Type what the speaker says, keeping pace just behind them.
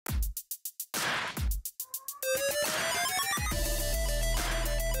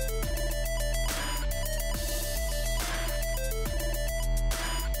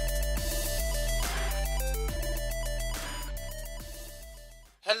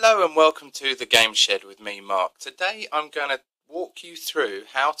Hello and welcome to the Game Shed with me, Mark. Today I'm going to walk you through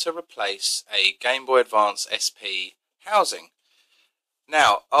how to replace a Game Boy Advance SP housing.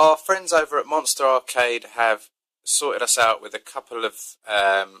 Now, our friends over at Monster Arcade have sorted us out with a couple of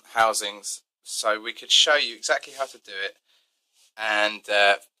housings, so we could show you exactly how to do it and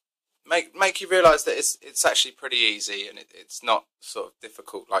make you realise that it's actually pretty easy and it's not sort of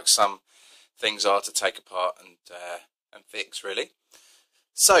difficult like some things are to take apart and fix, really.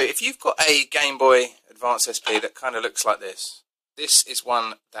 So if you've got a Game Boy Advance SP that kind of looks like this is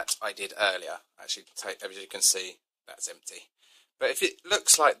one that I did earlier. Actually, as you can see, that's empty. But if it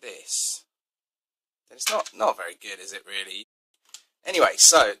looks like this, then it's not very good, is it really? Anyway,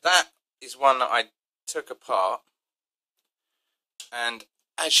 so that is one that I took apart, and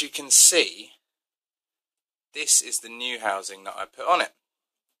as you can see, this is the new housing that I put on it.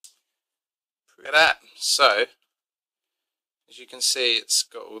 Look at that. So as you can see, it's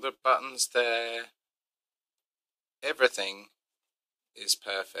got all the buttons there. Everything is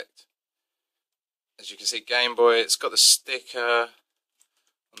perfect. As you can see, Game Boy, it's got the sticker.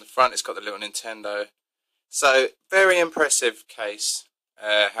 On the front, it's got the little Nintendo. So, very impressive case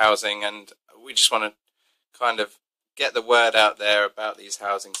housing, and we just want to kind of get the word out there about these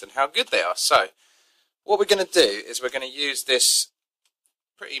housings and how good they are. So, what we're going to do is we're going to use this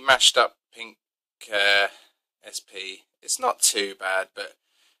pretty mashed up pink SP. It's not too bad, but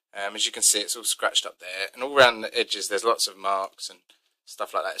as you can see, it's all scratched up there, and all around the edges there's lots of marks and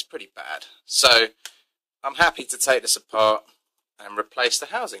stuff like that. It's pretty bad. So I'm happy to take this apart and replace the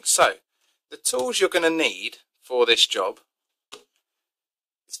housing. So the tools you're going to need for this job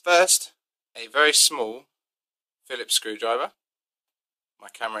is first a very small Phillips screwdriver. My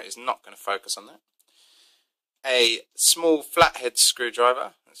camera is not going to focus on that. A small flathead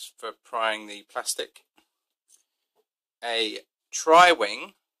screwdriver, that's for prying the plastic. A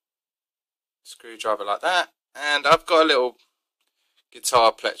tri-wing screwdriver like that, and I've got a little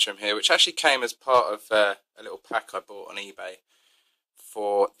guitar plectrum here which actually came as part of a little pack I bought on eBay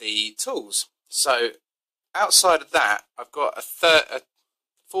for the tools. So outside of that, I've got a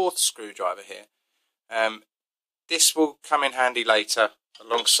fourth screwdriver here. This will come in handy later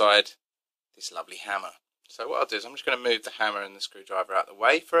alongside this lovely hammer. So what I'll do is I'm just going to move the hammer and the screwdriver out of the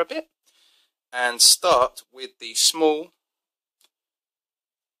way for a bit and start with the small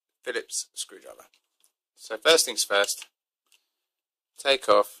Phillips screwdriver. So first things first, take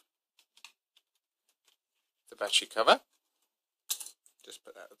off the battery cover, just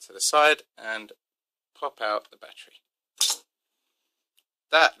put that to the side and pop out the battery.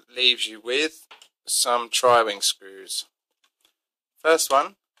 That leaves you with some tri-wing screws. First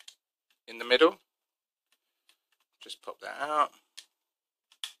one in the middle, just pop that out.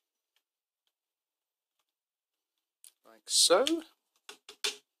 Like so.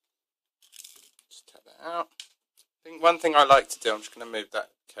 Just take that out. I think one thing I like to do, I'm just going to move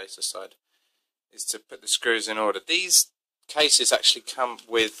that case aside, is to put the screws in order. These cases actually come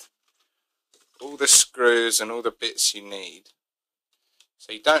with all the screws and all the bits you need.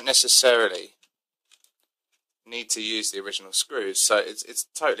 So you don't necessarily need to use the original screws. So it's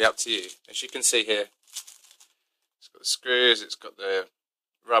totally up to you. As you can see here, it's got the screws, it's got the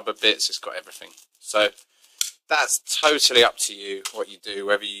rubber bits, it's got everything. So that's totally up to you what you do,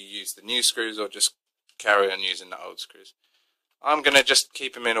 whether you use the new screws or just carry on using the old screws. I'm going to just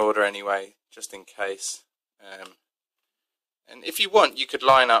keep them in order anyway, just in case. And if you want, you could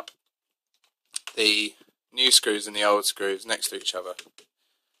line up the new screws and the old screws next to each other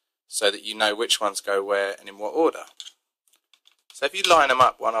so that you know which ones go where and in what order. So if you line them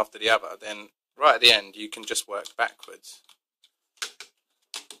up one after the other, then right at the end you can just work backwards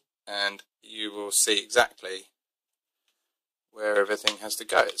and you will see exactly where everything has to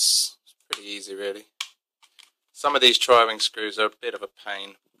go. It's pretty easy, really. Some of these tri-wing screws are a bit of a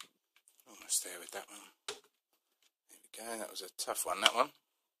pain. Almost there with that one. There we go, that was a tough one, that one.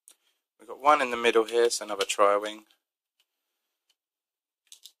 We've got one in the middle here, so another tri-wing.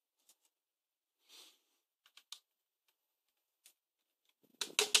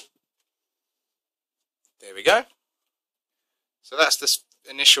 There we go. So that's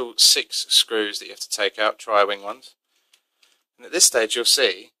the initial 6 screws that you have to take out, tri-wing ones. And at this stage you'll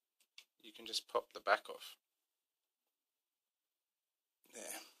see you can just pop the back off. There.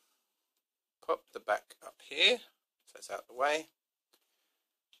 Pop the back up here, so it's out of the way.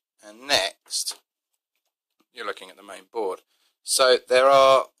 And next, you're looking at the main board. So there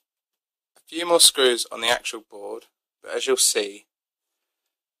are a few more screws on the actual board, but as you'll see,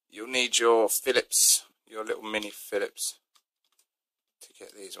 you'll need your Phillips, your little mini Phillips, to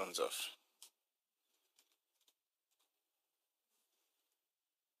get these ones off.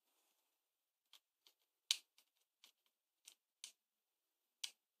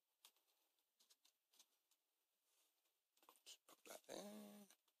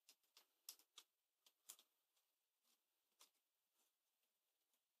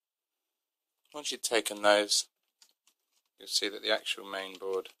 Once you've taken those, you'll see that the actual main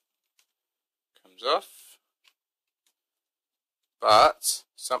board comes off, but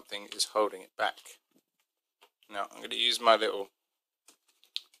something is holding it back. Now I'm going to use my little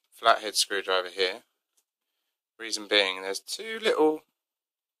flathead screwdriver here. Reason being, there's two little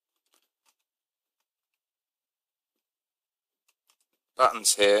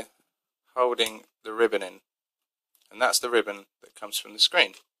buttons here holding the ribbon in, and that's the ribbon that comes from the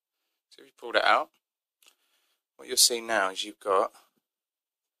screen. So if you pull it out, what you'll see now is you've got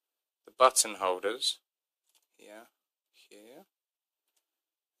the button holders here, here,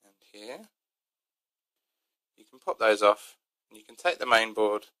 and here. You can pop those off and you can take the main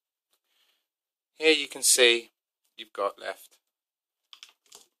board. Here you can see you've got left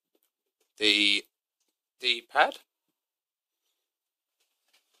the D-pad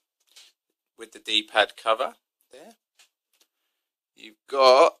with the D-pad cover there. You've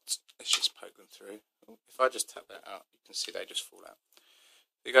got, let's just poke them through. If I just tap that out, you can see they just fall out.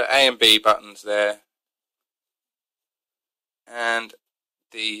 You've got A and B buttons there, and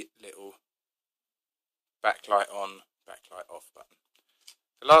the little backlight on, backlight off button.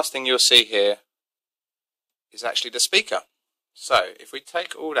 The last thing you'll see here is actually the speaker. So if we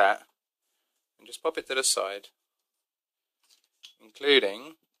take all that and just pop it to the side,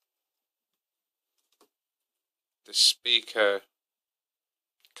 including the speaker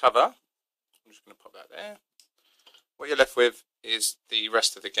cover, I'm just going to pop that there. What you're left with is the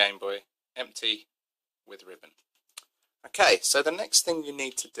rest of the Game Boy empty with ribbon. Okay, so the next thing you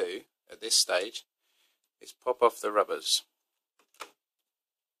need to do at this stage is pop off the rubbers.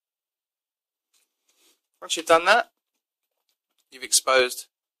 Once you've done that, you've exposed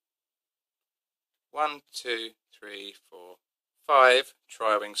 1, 2, 3, 4, 5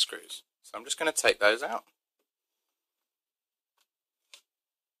 tri-wing screws. So I'm just going to take those out.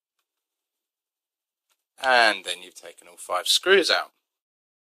 And then you've taken all 5 screws out.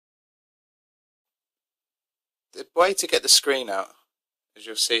 The way to get the screen out, as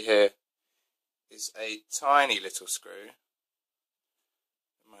you'll see here, is a tiny little screw.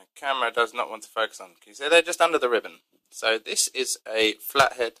 My camera does not want to focus on. Can you see they're just under the ribbon? So this is a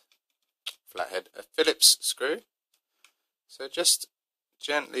flathead, a Phillips screw. So just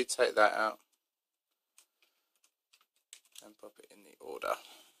gently take that out and pop it in the order.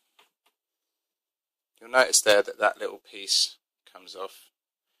 You'll notice there that that little piece comes off.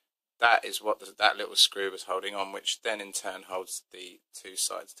 That is what that little screw was holding on, which then in turn holds the two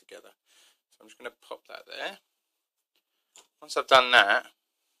sides together. So I'm just going to pop that there. Once I've done that,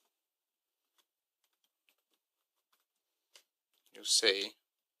 you'll see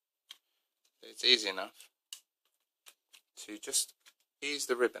that it's easy enough to just ease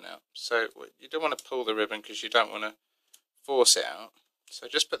the ribbon out. So you don't want to pull the ribbon because you don't want to force it out. So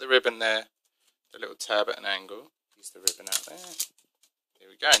just put the ribbon there, the little tab at an angle, ease the ribbon out there. There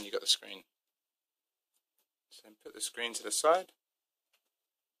we go, and you've got the screen. So then put the screen to the side,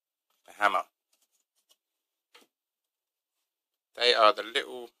 the hammer. They are the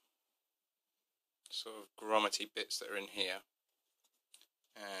little sort of grommety bits that are in here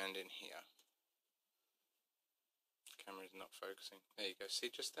and in here. The camera is not focusing. There you go, see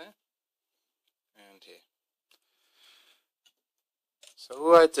just there? And here. So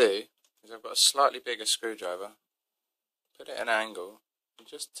all I do is I've got a slightly bigger screwdriver, put it at an angle, and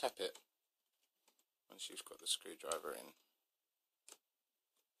just tap it once you've got the screwdriver in.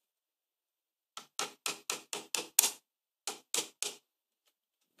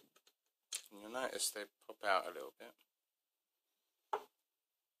 And you'll notice they pop out a little bit.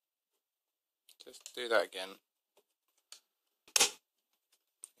 Just do that again. Here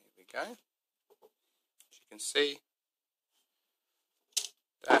we go. As you can see,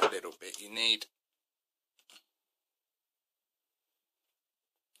 that little bit you need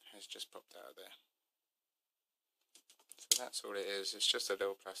has just popped out of there. So that's all it is, it's just a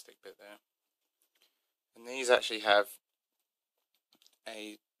little plastic bit there. And these actually have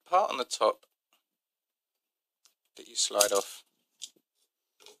a part on the top that you slide off.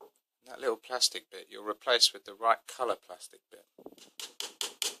 And that little plastic bit you'll replace with the right colour plastic bit.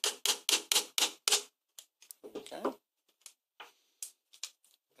 Okay.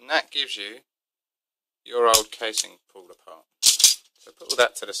 And that gives you your old casing pulled apart. So put all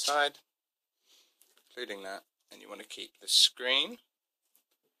that to the side, including that, and you want to keep the screen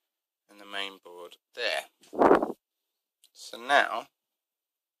and the main board there. So now,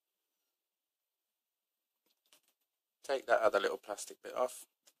 take that other little plastic bit off,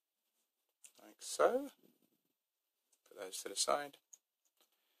 like so. Put those to the side,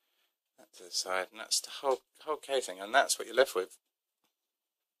 that to the side, and that's the whole casing, and that's what you're left with.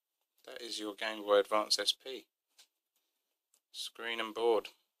 That is is your Game Boy Advance SP. Screen and board.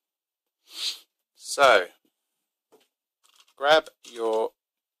 So, grab your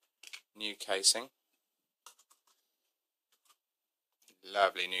new casing.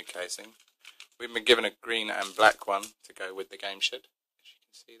 Lovely new casing. We've been given a green and black one to go with the game shed, as you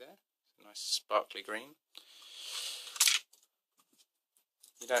can see there. It's a nice sparkly green.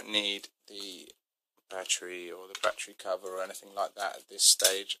 You don't need the battery or the battery cover or anything like that at this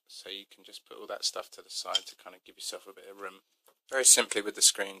stage, so you can just put all that stuff to the side to kind of give yourself a bit of room. Very simply with the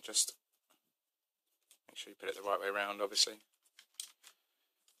screen, just make sure you put it the right way around, obviously.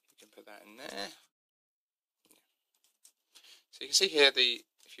 You can put that in there. So you can see here,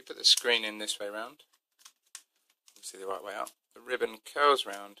 if you put the screen in this way around, you can see the right way up, the ribbon curls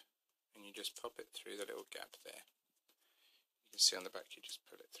round and you just pop it through the little gap there. You can see on the back you just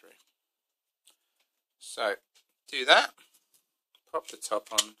pull it through. So do that, pop the top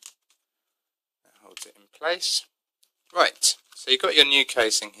on, that holds it in place. Right, so you've got your new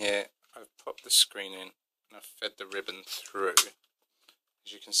casing here. I've popped the screen in and I've fed the ribbon through.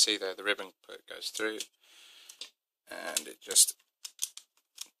 As you can see there, the ribbon goes through and it just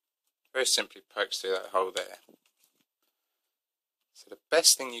very simply pokes through that hole there. So the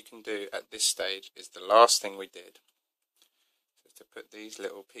best thing you can do at this stage is the last thing we did, is to put these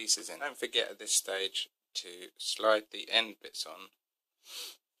little pieces in. Don't forget at this stage to slide the end bits on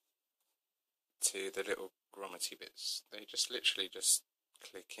to the little grommety bits. They just literally just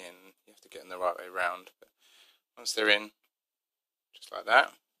click in. You have to get them the right way around, but once they're in, just like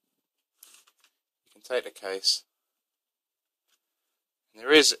that, you can take the case. And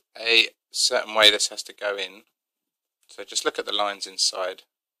there is a certain way this has to go in, so just look at the lines inside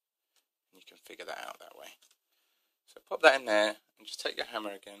and you can figure that out that way. So pop that in there and just take your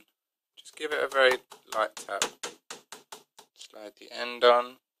hammer again, just give it a very light tap, slide the end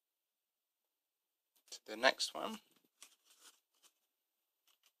on to the next one,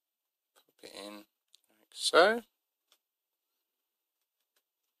 pop it in like so.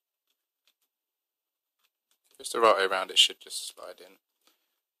 Just the right way around, it should just slide in.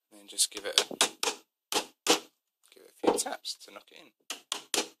 And then just give it a few taps to knock it in.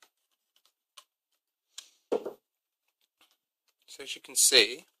 So as you can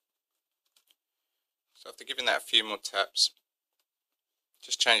see, so after giving that a few more taps,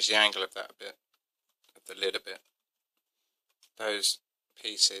 just change the angle of that a bit, of the lid a bit. Those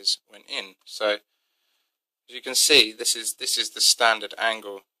pieces went in. So as you can see, this is the standard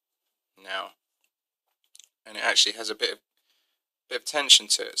angle now, and it actually has a bit of tension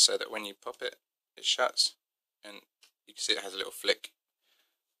to it, so that when you pop it, it shuts, and you can see it has a little flick.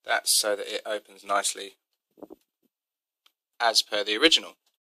 That's so that it opens nicely as per the original.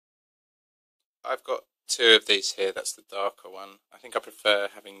 I've got two of these here. That's the darker one. I think I prefer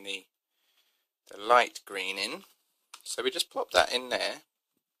having the light green in. So we just plop that in there.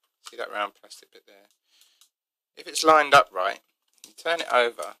 See that round plastic bit there? If it's lined up right, you turn it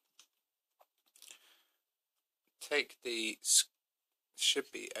over. Take the,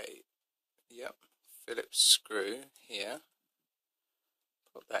 should be a, Phillips screw here.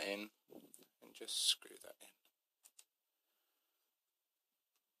 Put that in and just screw that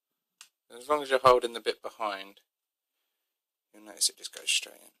in. As long as you're holding the bit behind, you'll notice it just goes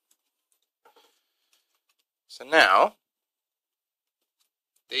straight in. So now,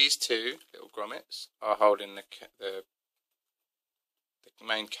 these two little grommets are holding the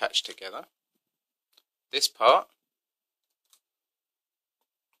main catch together. This part,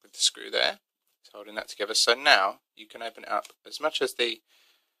 with the screw there, is holding that together. So now you can open it up. As much as the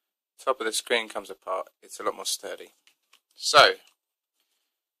top of the screen comes apart, it's a lot more sturdy. So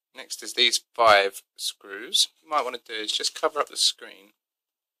next is these 5 screws. What you might want to do is just cover up the screen.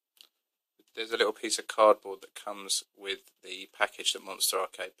 There's a little piece of cardboard that comes with the package that Monster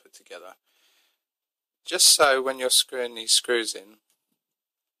Arcade put together. Just so when you're screwing these screws in,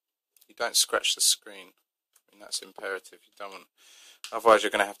 you don't scratch the screen. I mean, that's imperative. You don't want, otherwise you're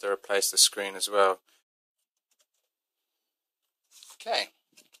going to have to replace the screen as well. Okay.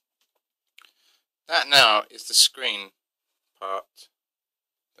 That now is the screen part,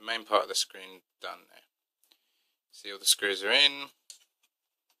 the main part of the screen done there. See, all the screws are in,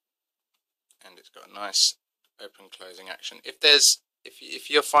 and it's got a nice open closing action. If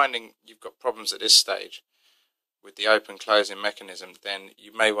you're finding you've got problems at this stage with the open closing mechanism, then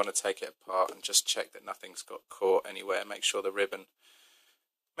you may want to take it apart and just check that nothing's got caught anywhere. Make sure the ribbon's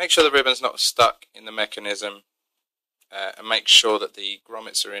not stuck in the mechanism, and make sure that the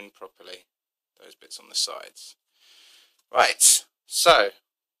grommets are in properly, those bits on the sides. Right, so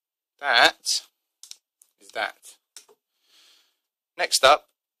that is that. Next up,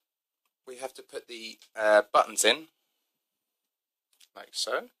 we have to put the buttons in, like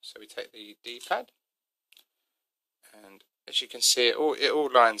so. So we take the D-pad, and as you can see, it all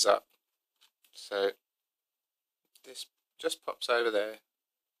lines up. So this just pops over there.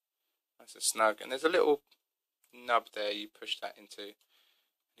 That's a snug, and there's a little nub there. You push that into.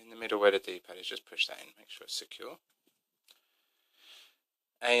 In the middle where the D-pad is, just push that in, make sure it's secure.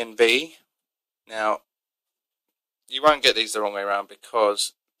 A and B. Now, you won't get these the wrong way around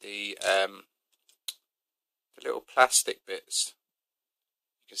because the little plastic bits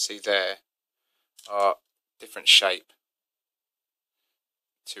you can see there are different shape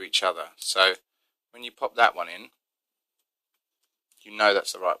to each other. So when you pop that one in, you know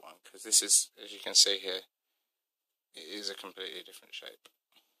that's the right one, because this is, as you can see here, it is a completely different shape.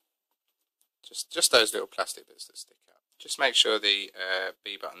 Just those little plastic bits that stick out. Just make sure the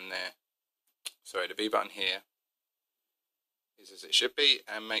B button there, sorry, the B button here is as it should be,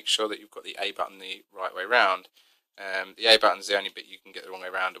 and make sure that you've got the A button the right way round. The A button is the only bit you can get the wrong way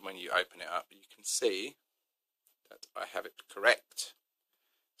around, and when you open it up, you can see that I have it correct.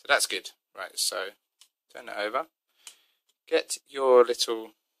 So that's good. Right, so turn it over. Get your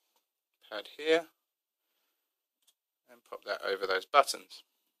little pad here and pop that over those buttons.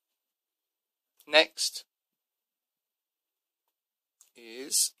 Next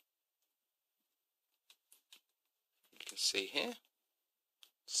is, you can see here,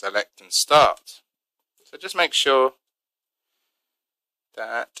 select and start. So just make sure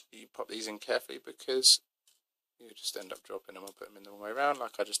that you pop these in carefully, because you just end up dropping them or put them in the wrong way around,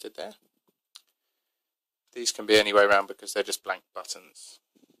 like I just did there. These can be any way around because they're just blank buttons.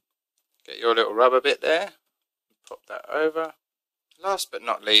 Get your little rubber bit there, pop that over. Last but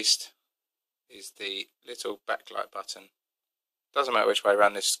not least is the little backlight button. Doesn't matter which way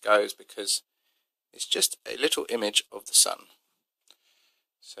around this goes because it's just a little image of the sun.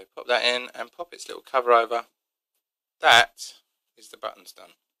 So pop that in and pop its little cover over. That is the buttons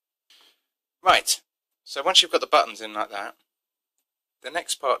done. Right, so once you've got the buttons in like that, the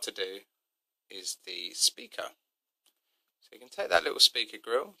next part to do is the speaker. So you can take that little speaker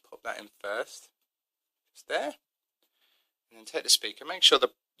grill, pop that in first, just there, and then take the speaker, make sure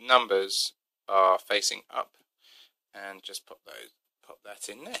the numbers are facing up, and just pop that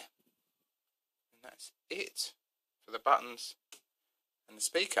in there. And that's it for the buttons and the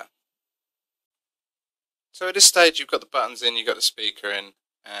speaker. So at this stage you've got the buttons in, you've got the speaker in,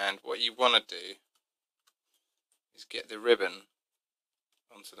 and what you want to do is get the ribbon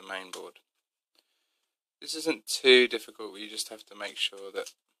onto the main board. This isn't too difficult, you just have to make sure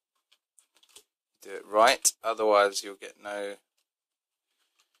that you do it right, otherwise you'll get no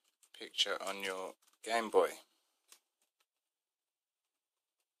picture on your Game Boy.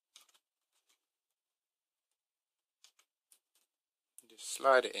 Just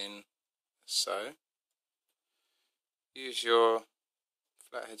slide it in, so. Use your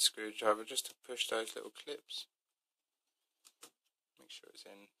flathead screwdriver just to push those little clips. Make sure it's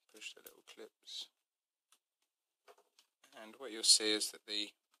in, push the little clips. And what you'll see is that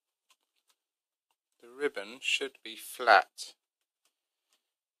the ribbon should be flat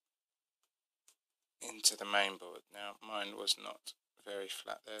into the main board. Now mine was not very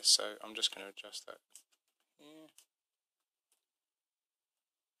flat there, so I'm just going to adjust that here.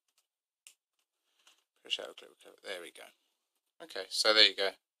 Push out a clip, there we go. Okay, so there you go.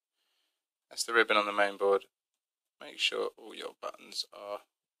 That's the ribbon on the main board. Make sure all your buttons are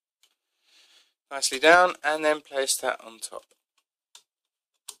nicely down, and then place that on top.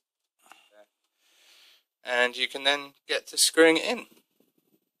 And you can then get to screwing it in.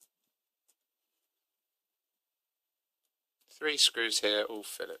 3 screws here, all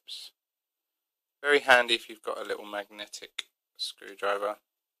Phillips. Very handy if you've got a little magnetic screwdriver.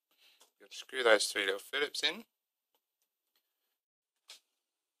 You'll screw those 3 little Phillips in.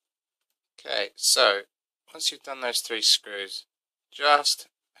 Okay, so once you've done those 3 screws, just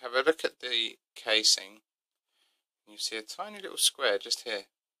have a look at the casing. You see a tiny little square just here.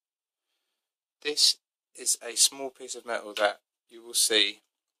 This is a small piece of metal that you will see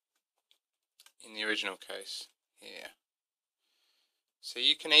in the original case here. So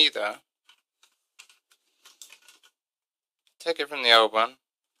you can either take it from the old one,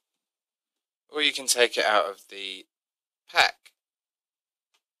 or you can take it out of the pack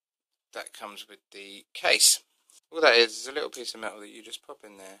that comes with the case. All that is a little piece of metal that you just pop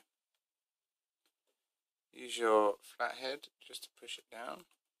in there. Use your flathead just to push it down.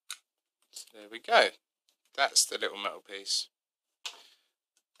 So there we go. That's the little metal piece.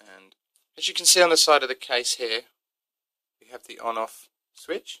 And as you can see on the side of the case here, we have the on-off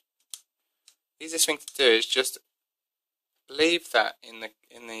switch. Easiest thing to do is just leave that in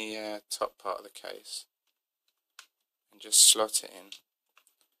the top part of the case and just slot it in.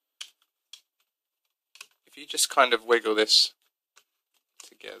 If you just kind of wiggle this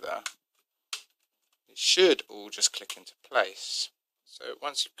together, it should all just click into place. So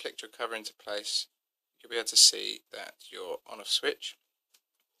once you've clicked your cover into place, you'll be able to see that your on-off switch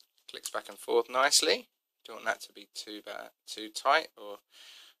clicks back and forth nicely. Don't want that to be too tight or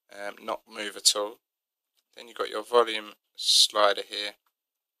not move at all. Then you've got your volume slider here.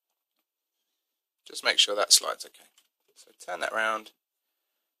 Just make sure that slides okay. So turn that round,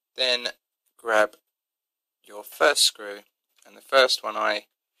 then grab your first screw, and the last one I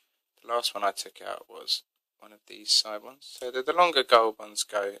took out was one of these side ones. So the longer gold ones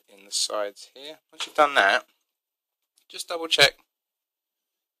go in the sides here. Once you've done that, just double check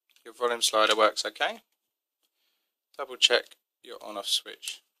your volume slider works okay. Double check your on-off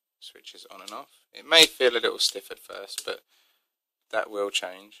switch is on and off. It may feel a little stiff at first, but that will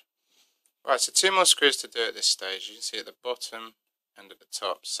change. Right, so 2 more screws to do at this stage. You can see at the bottom and at the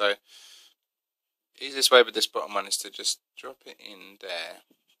top. So the easiest way with this bottom one is to just drop it in there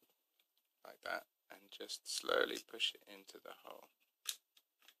like that and just slowly push it into the hole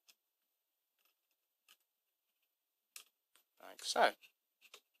like so.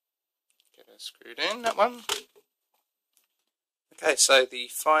 Get it screwed in, that one. Okay, so the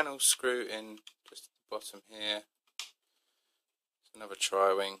final screw in just at the bottom here. Another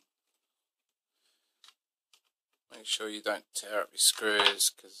tri-wing. Make sure you don't tear up your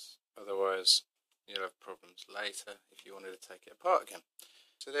screws, because otherwise you'll have problems later if you wanted to take it apart again.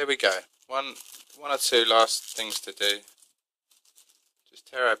 So there we go. One or two last things to do. Just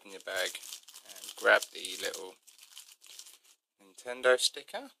tear open your bag and grab the little Nintendo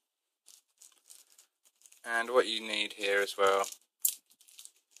sticker. And what you need here as well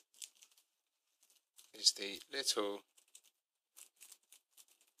is the little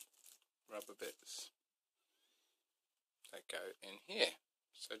rubber bits that go in here.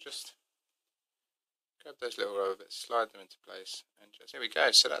 So just grab those little rubber bits, slide them into place, and just, here we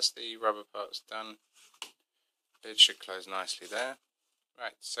go. So that's the rubber parts done. Lid should close nicely there.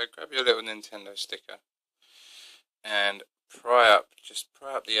 Right, so grab your little Nintendo sticker and just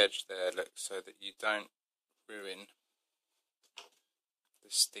pry up the edge there, look, so that you don't ruin the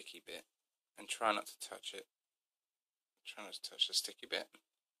sticky bit, and try not to touch it. Try not to touch the sticky bit.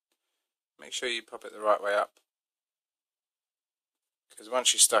 Make sure you pop it the right way up, because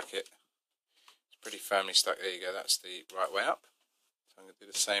once you stuck it, it's pretty firmly stuck. There you go, that's the right way up. So I'm going to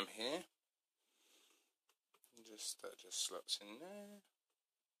do the same here. That just slots in there,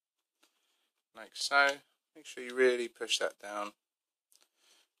 like so. Make sure you really push that down,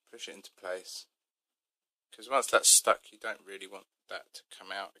 push it into place, because once that's stuck, you don't really want that to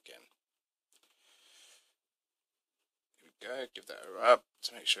come out again. Here we go, give that a rub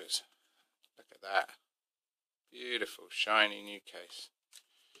to make sure it's, look at that, beautiful shiny new case.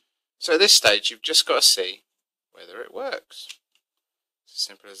 So at this stage you've just got to see whether it works. It's as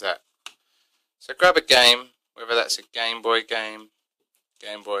simple as that. So grab a game, whether that's a Game Boy game,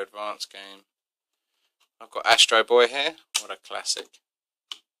 Game Boy Advance game. I've got Astro Boy here, what a classic.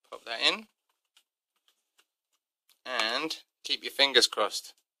 Pop that in and keep your fingers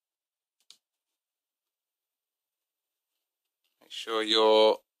crossed. Make sure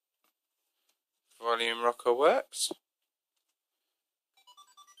your volume rocker works.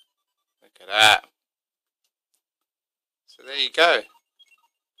 Look at that. So there you go.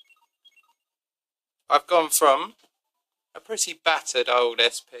 I've gone from a pretty battered old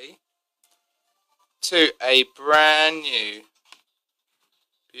SP to a brand new,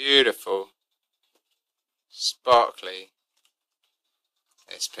 beautiful, sparkly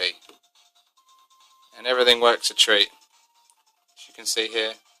SP. And everything works a treat. As you can see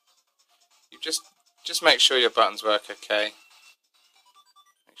here, you just make sure your buttons work okay.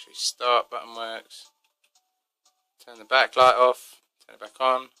 Make sure your start button works. Turn the backlight off, turn it back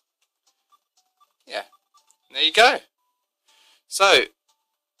on. Yeah, and there you go. So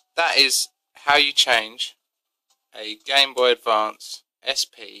that is how you change a Game Boy Advance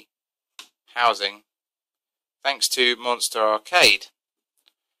SP housing thanks to Monster Arcade.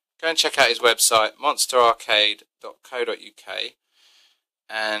 Go and check out his website, monsterarcade.co.uk,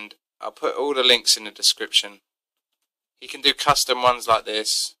 and I'll put all the links in the description. He can do custom ones like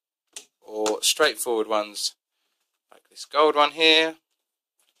this, or straightforward ones like this gold one here,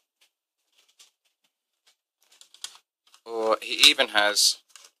 or he even has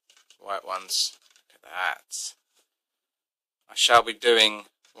white ones. Look at that. I shall be doing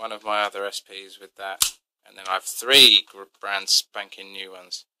one of my other SPs with that, and then I have 3 brand spanking new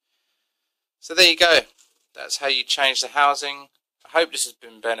ones. So there you go. that's how you change the housing. I hope this has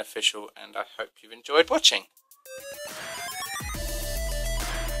been beneficial, and I hope you've enjoyed watching.